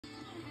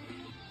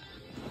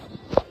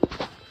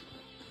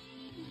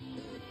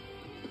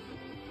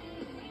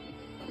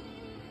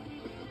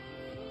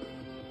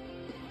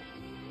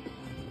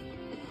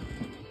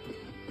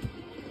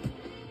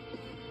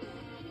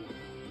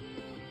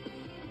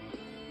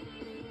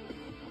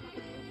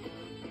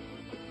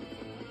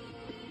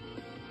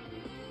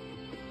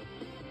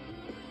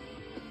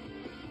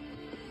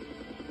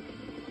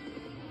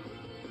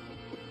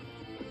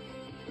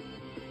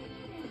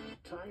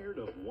Tired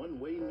of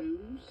one-way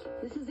news?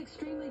 This is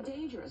extremely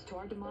dangerous to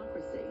our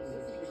democracy.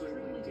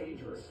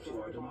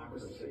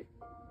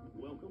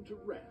 Welcome to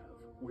RAV,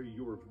 where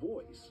your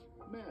voice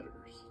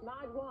matters.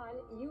 Mod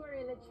 1, you are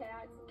in the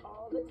chats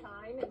all the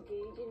time,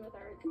 engaging with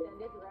our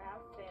extended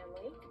RAV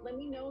family. Let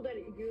me know that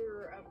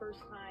you're a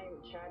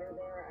first-time chatter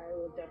there. I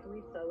will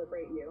definitely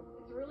celebrate you.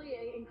 It's really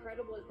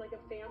incredible. It's like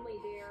a family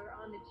there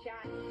on the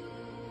chat.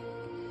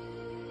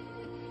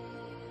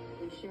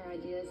 We share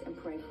ideas and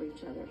pray for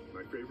each other.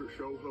 My favorite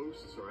show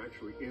hosts are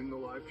actually in the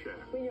live chat.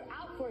 When you're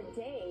out for a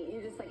day,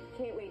 you just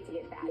can't wait to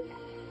get back.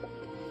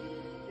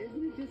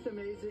 Isn't it just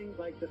amazing,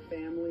 like the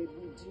family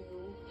who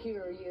do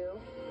hear you?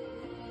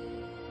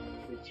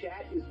 The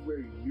chat is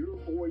where your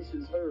voice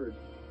is heard,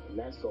 and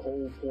that's the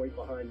whole point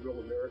behind Real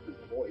America's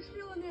Voice.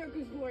 Real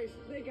America's Voice,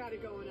 they got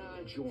it going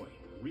on. Join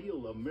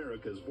Real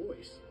America's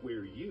Voice,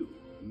 where you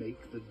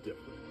make the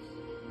difference.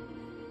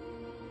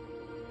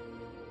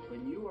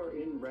 When you are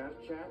in RAV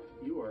chat,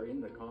 you are in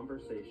the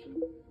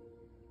conversation.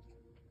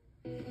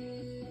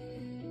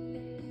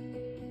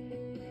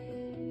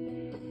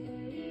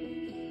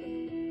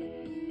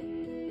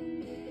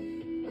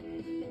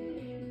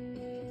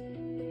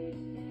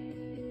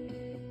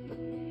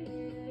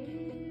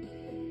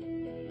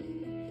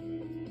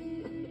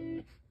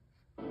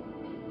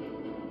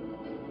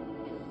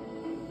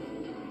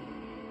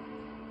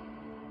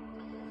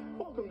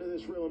 Welcome to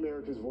this Real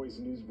America's Voice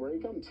news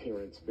break. I'm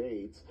Terrence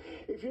Bates.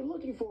 If you're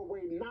looking for a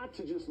way not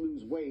to just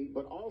lose weight,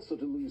 but also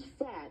to lose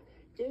fat,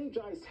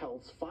 Energized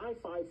Health's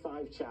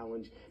 555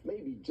 challenge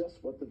may be just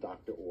what the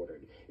doctor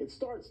ordered. It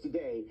starts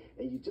today,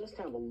 and you just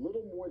have a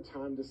little more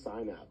time to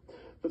sign up.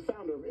 The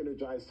founder of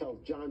Energized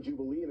Health, John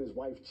Jubilee, and his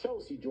wife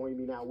Chelsea join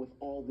me now with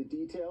all the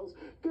details.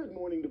 Good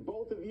morning to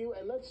both of you,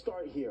 and let's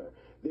start here.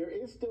 There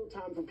is still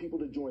time for people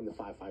to join the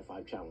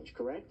 555 challenge,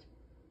 correct?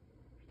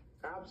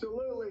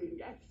 Absolutely.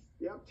 Yes.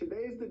 Yep,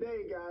 today's the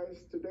day,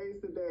 guys.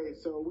 Today's the day.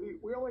 So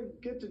we only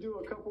get to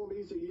do a couple of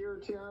these a year,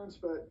 Terrence,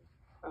 but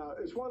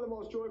it's one of the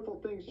most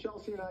joyful things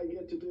Chelsea and I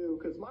get to do,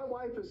 because my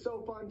wife is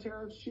so fun,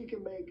 Terrence. She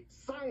can make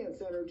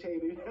science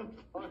entertaining and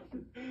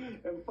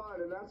fun,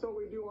 and that's what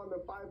we do on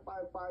the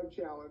 555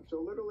 challenge. So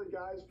literally,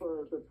 guys,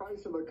 for the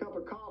price of a cup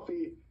of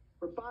coffee,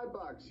 for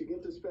 $5, you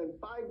get to spend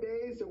 5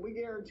 days, and we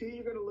guarantee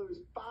you're going to lose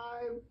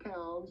 5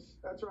 pounds.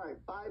 That's right,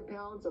 5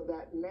 pounds of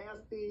that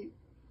nasty,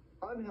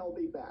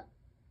 unhealthy fat.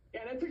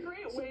 Yeah, and it's a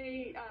great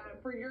way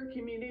for your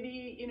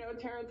community. You know,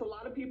 Terrence, a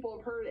lot of people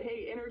have heard,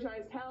 hey,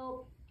 Energized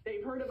Health.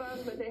 They've heard of us,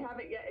 but they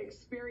haven't yet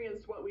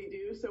experienced what we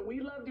do. So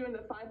we love doing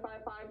the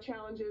 555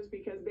 challenges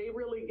because they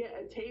really get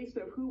a taste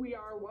of who we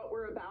are, what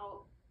we're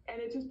about, and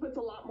it just puts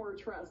a lot more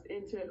trust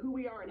into who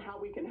we are and how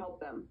we can help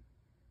them.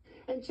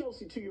 And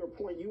Chelsea, to your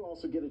point, you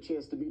also get a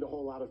chance to meet a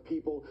whole lot of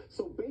people.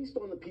 So based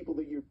on the people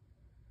that you're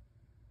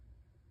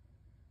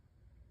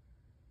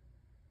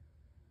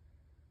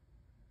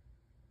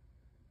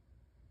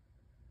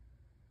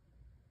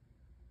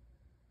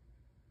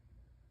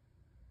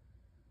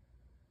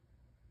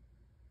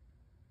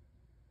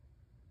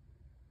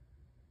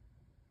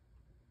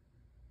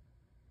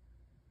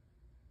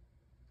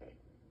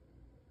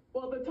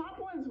Well, the top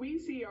ones we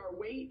see are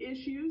weight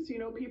issues,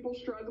 people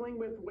struggling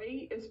with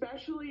weight,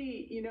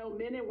 especially,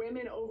 men and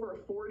women over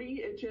 40.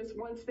 It just,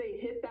 once they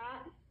hit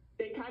that,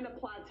 they kind of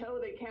plateau.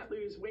 They can't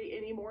lose weight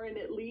anymore, and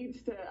it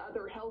leads to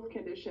other health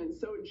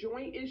conditions. So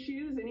joint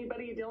issues,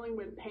 anybody dealing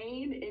with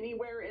pain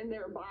anywhere in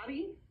their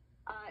body.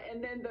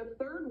 And then the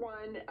third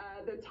one,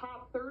 the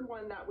top third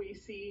one that we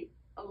see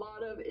a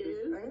lot of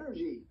is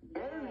energy.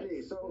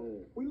 Yes.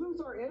 So we lose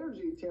our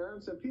energy,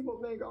 Terrence, and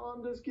people think, oh,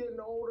 I'm just getting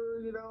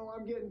older,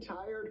 I'm getting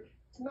tired.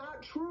 It's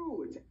not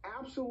true. It's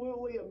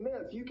absolutely a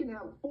myth. You can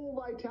have full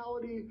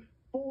vitality,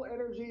 full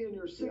energy in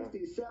your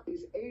 60s,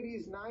 70s,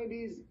 80s,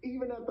 90s,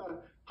 even at the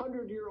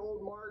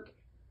 100-year-old mark.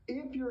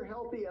 If you're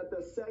healthy at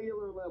the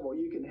cellular level,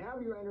 you can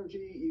have your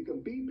energy, you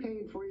can be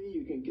pain-free,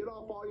 you can get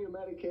off all your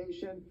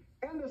medication,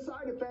 and the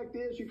side effect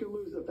is you can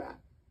lose the fat.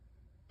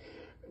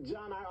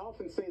 John, I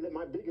often say that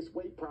my biggest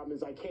weight problem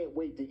is I can't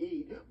wait to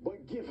eat.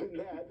 But given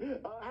that,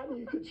 how can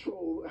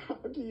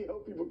you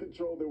help people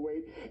control their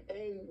weight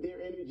and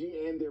their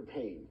energy and their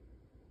pain?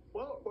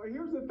 Well,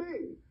 here's the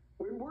thing.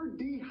 When we're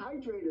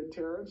dehydrated,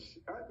 Terrence,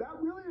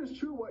 that really is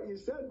true what you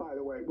said, by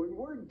the way. When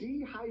we're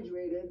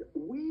dehydrated,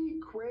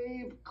 we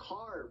crave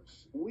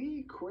carbs.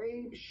 We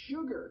crave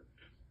sugar.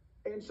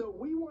 And so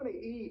we want to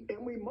eat,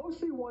 and we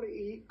mostly want to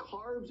eat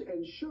carbs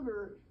and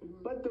sugar,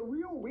 but the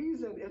real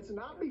reason, it's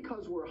not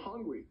because we're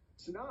hungry.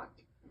 It's not.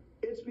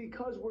 It's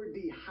because we're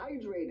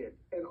dehydrated,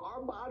 and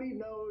our body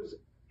knows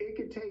it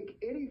can take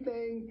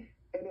anything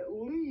and at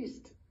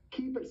least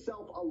keep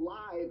itself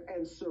alive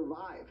and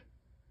survive.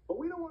 But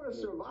we don't want to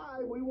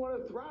survive, we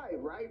want to thrive,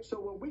 right? So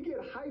when we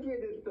get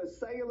hydrated at the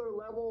cellular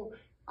level,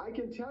 I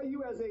can tell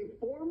you as a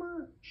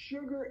former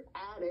sugar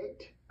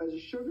addict,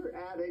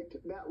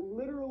 that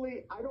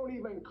literally I don't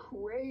even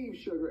crave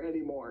sugar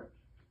anymore.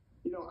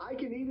 I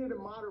can eat it in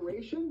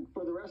moderation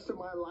for the rest of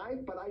my life,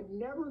 but I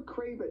never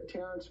crave it,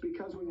 Terrence,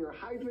 because when you're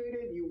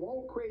hydrated, you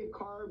won't crave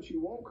carbs,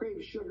 you won't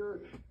crave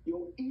sugar,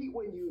 you'll eat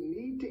when you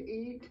need to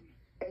eat,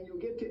 and you'll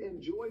get to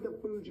enjoy the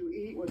food you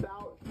eat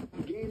without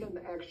gaining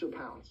the extra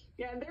pounds.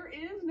 Yeah, and there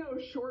is no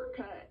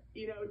shortcut,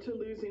 to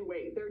losing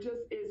weight. There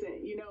just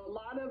isn't. A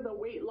lot of the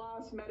weight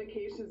loss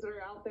medications that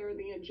are out there,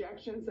 the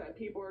injections that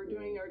people are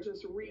doing are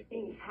just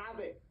wreaking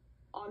havoc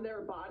on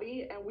their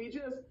body. And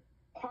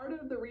part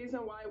of the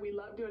reason why we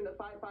love doing the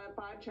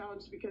 5-5-5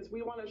 challenge is because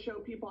we want to show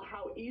people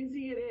how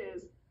easy it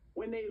is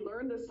when they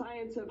learn the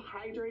science of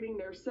hydrating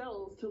their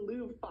cells to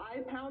lose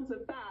 5 pounds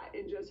of fat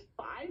in just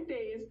 5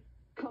 days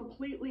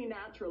completely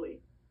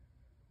naturally.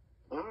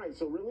 All right,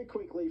 so really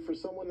quickly, for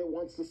someone that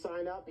wants to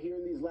sign up here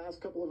in these last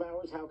couple of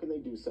hours, how can they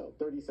do so?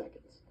 30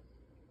 seconds.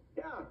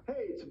 Yeah,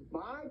 hey, it's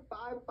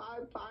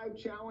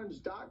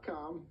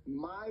my555challenge.com,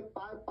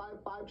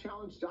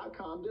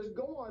 my555challenge.com. Just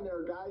go on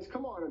there, guys.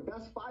 Come on,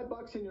 invest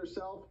 $5 in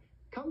yourself.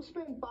 Come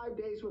spend 5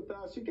 days with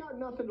us. You got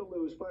nothing to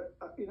lose, but,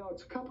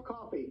 it's a cup of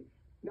coffee.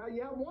 Now,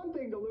 you have one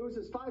thing to lose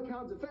is 5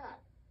 pounds of fat.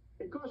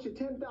 It costs you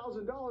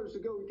 $10,000 to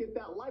go get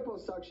that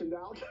liposuctioned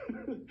out.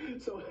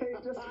 So, hey,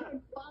 just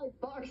spend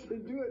 $5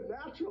 and do it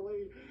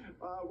naturally.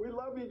 We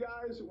love you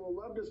guys. We'll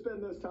love to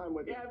spend this time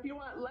with you. Yeah, if you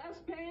want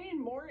less pain,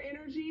 more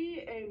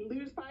energy, and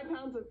lose 5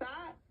 pounds of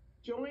fat,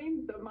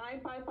 join the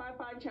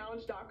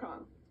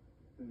my555challenge.com.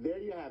 There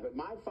you have it,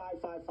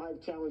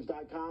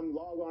 my555challenge.com.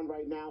 Log on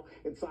right now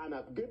and sign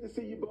up. Good to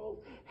see you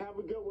both. Have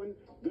a good one.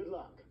 Good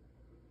luck.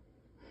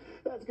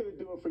 That's going to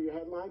do it for your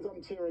headlines.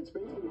 I'm Terrence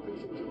Bates. We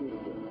appreciate you being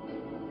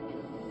here.